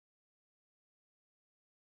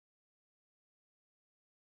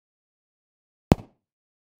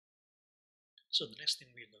So the next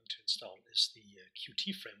thing we're going to install is the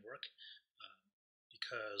Qt framework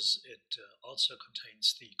because it also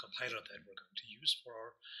contains the compiler that we're going to use for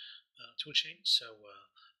our toolchain. So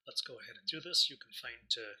let's go ahead and do this. You can find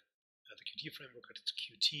the Qt framework at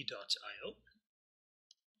qt.io.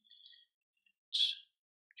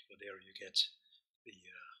 There you get the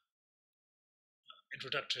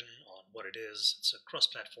introduction on what it is. It's a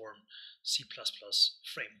cross-platform C++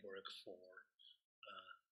 framework for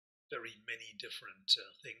very many different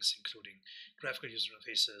things, including graphical user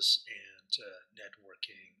interfaces and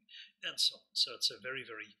networking and so on. So it's a very,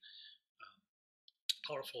 very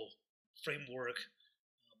powerful framework,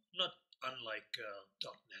 not unlike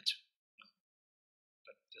 .NET,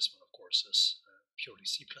 but this one, of course, is purely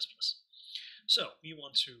C++. So we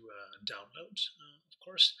want to download, of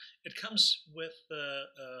course. It comes with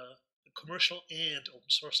commercial and open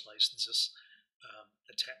source licenses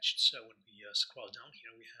attached. So when we scroll down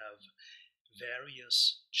here, we have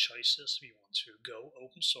various choices. We want to go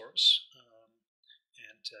open source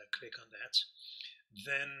and click on that.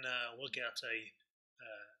 Then we'll get a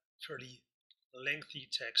fairly lengthy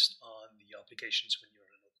text on the obligations when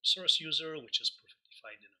you're an open source user, which is perfectly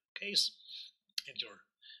fine in our case. And you're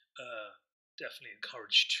definitely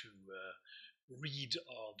encouraged to read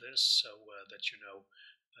all this so that you know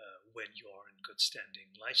when you are in good standing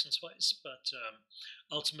license-wise, but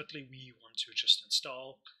ultimately we want to just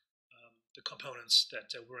install the components that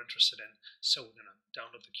we're interested in. So we're going to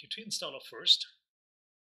download the Qt installer first,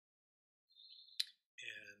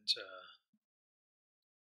 and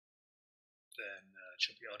then it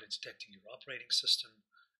should be auto-detecting your operating system,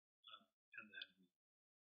 and then we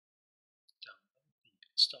download the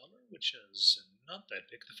installer, which is not that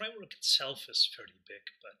big. The framework itself is fairly big,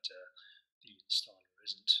 but the installer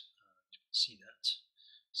isn't. See that.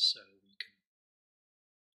 So we can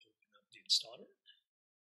open up the installer,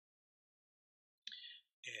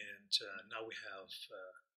 and now we have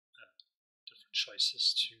different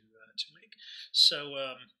choices to make.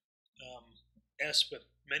 So as with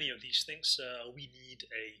many of these things, we need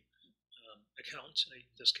a account, in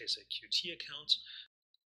this case a Qt account.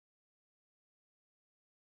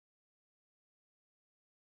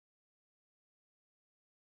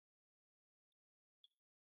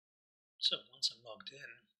 So once I'm logged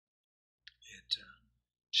in, it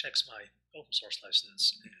checks my open source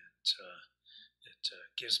license, and it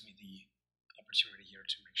gives me the opportunity here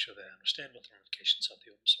to make sure that I understand what the ramifications of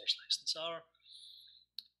the open source license are.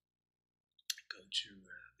 Go to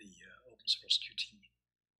the open source Qt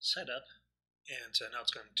setup, and now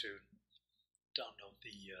it's going to download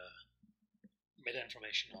the meta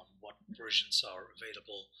information on what versions are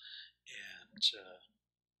available and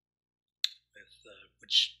with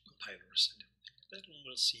which compilers and everything like that. And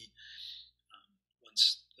we'll see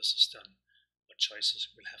once this is done what choices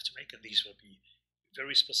we'll have to make, and these will be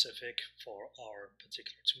very specific for our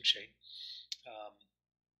particular toolchain.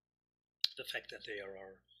 The fact that there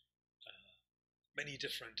are many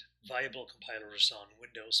different viable compilers on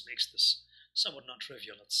Windows makes this somewhat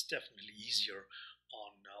non-trivial. It's definitely easier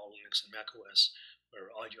on Linux and macOS,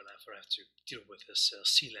 where all you'll ever have to deal with is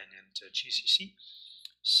CLang and GCC.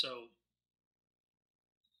 So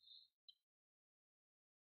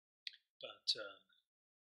we're going to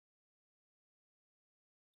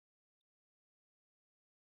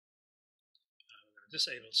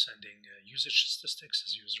disable sending usage statistics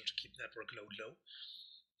as user to keep network load low.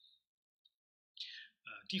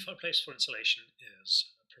 Default place for installation is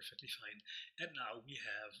perfectly fine, and now we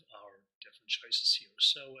have our different choices here.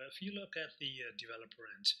 So if you look at the developer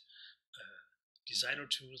and designer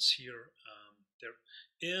tools here, there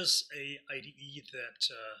is a IDE that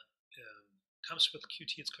comes with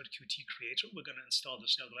Qt. It's called Qt Creator. We're going to install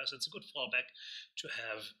this nevertheless. It's a good fallback to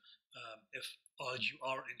have if all you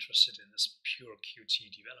are interested in is pure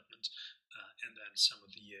Qt development, and then some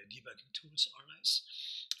of the debugging tools are nice.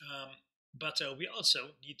 But we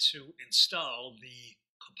also need to install the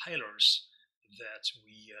compilers that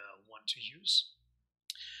we want to use.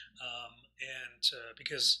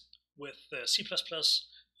 Because with C++,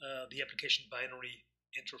 the application binary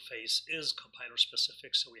interface is compiler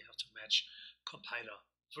specific, so we have to match compiler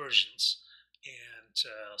versions. And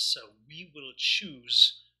so we will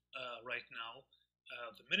choose right now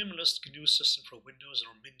the minimalist GNU system for Windows,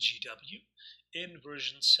 or MinGW, in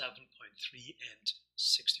version 7.3 and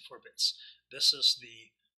 64 bits. This is the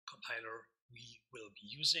compiler we will be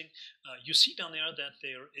using. You see down there that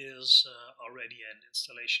there is already an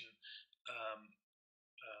installation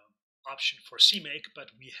option for CMake,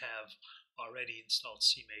 but we have already installed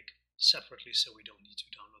CMake separately, so we don't need to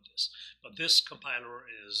download this. But this compiler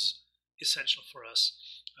is essential for us,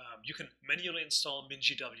 You can manually install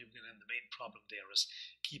MinGW, and the main problem there is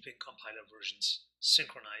keeping compiler versions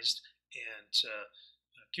synchronized. And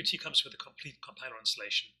Qt comes with a complete compiler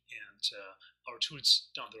installation, and our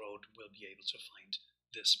tools down the road will be able to find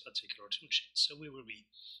this particular toolchain. So we will be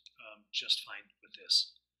just fine with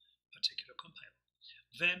this particular compiler.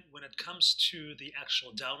 Then when it comes to the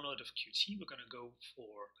actual download of Qt, we're going to go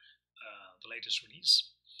for the latest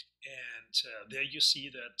release. And there you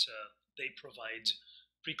see that they provide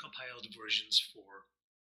precompiled versions for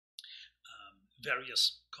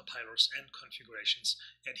various compilers and configurations.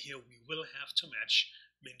 And here we will have to match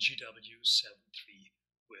MinGW 7.3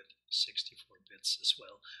 with 64 bits as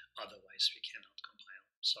well. Otherwise, we cannot compile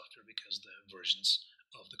software because the versions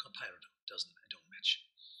of the compiler don't match.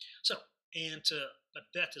 So, and but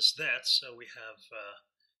that is that. So we have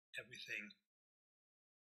everything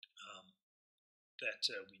that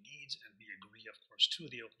we need, and we agree, of course, to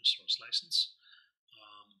the open source license.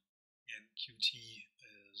 And Qt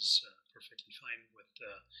is perfectly fine with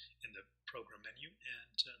in the program menu,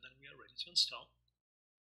 and then we are ready to install.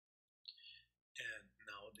 And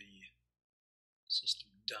now the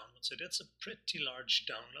system downloads it. It's a pretty large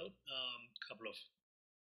download, couple of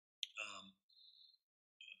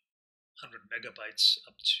 100 megabytes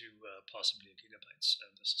up to possibly a gigabyte. So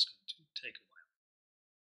this is going to take a while.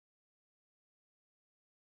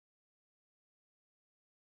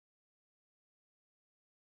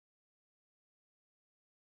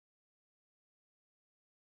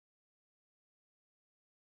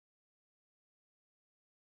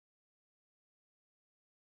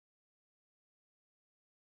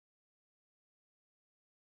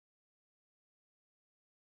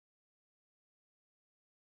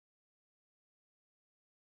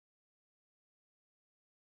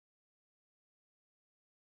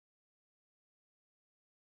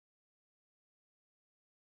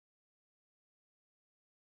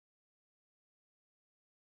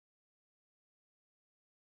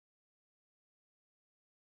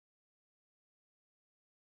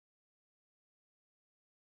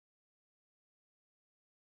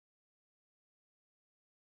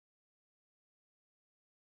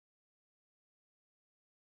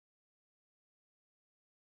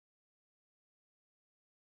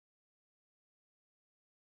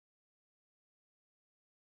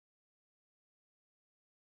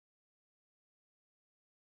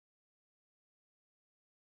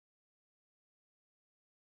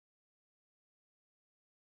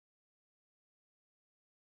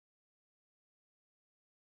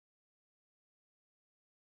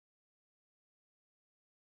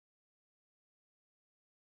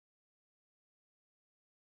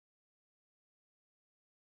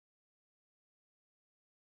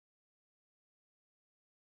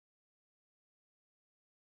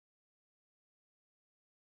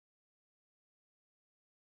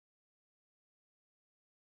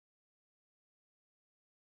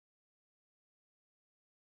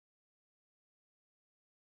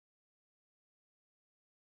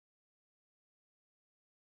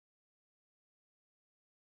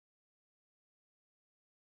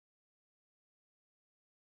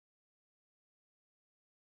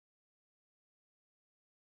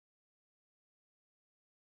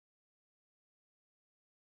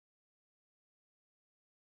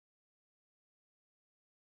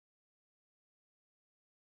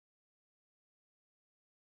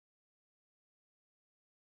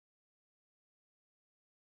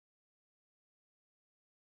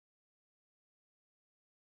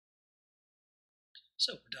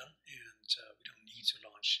 So we're done, and we don't need to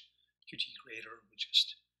launch Qt Creator. We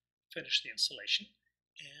just finish the installation,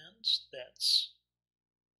 and that's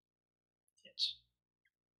it.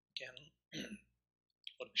 Again,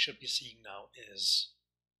 what we should be seeing now is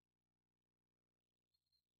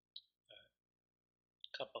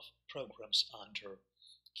a couple of programs under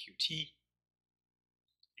Qt,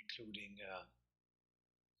 including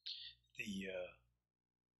the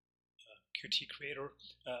Qt Creator.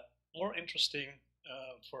 More interesting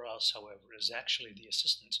for us, however, is actually the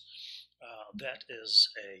assistant. That is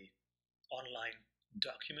a online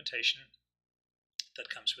documentation that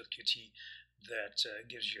comes with Qt that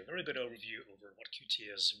gives you a very good overview over what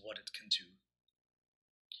Qt is, what it can do,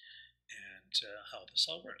 and how this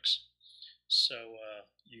all works. So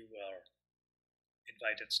you are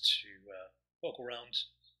invited to walk around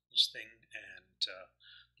this thing and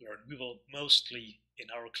learn. We will mostly, in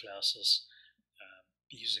our classes,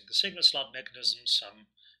 be using the signal slot mechanism, some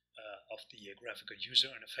of the graphical user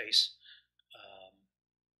interface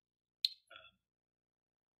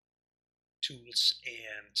tools,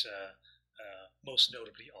 and most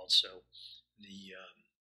notably also the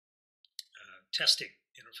testing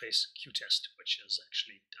interface Qtest, which is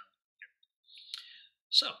actually down here.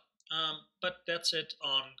 So, but that's it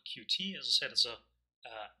on Qt. As I said, it's a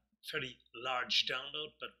fairly large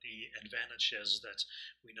download, but the advantage is that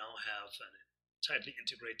we now have a tightly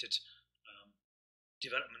integrated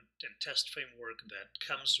development and test framework that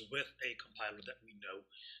comes with a compiler that we know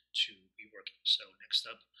to be working. So next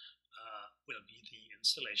up will be the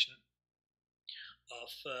installation of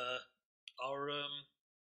our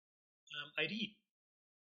IDE.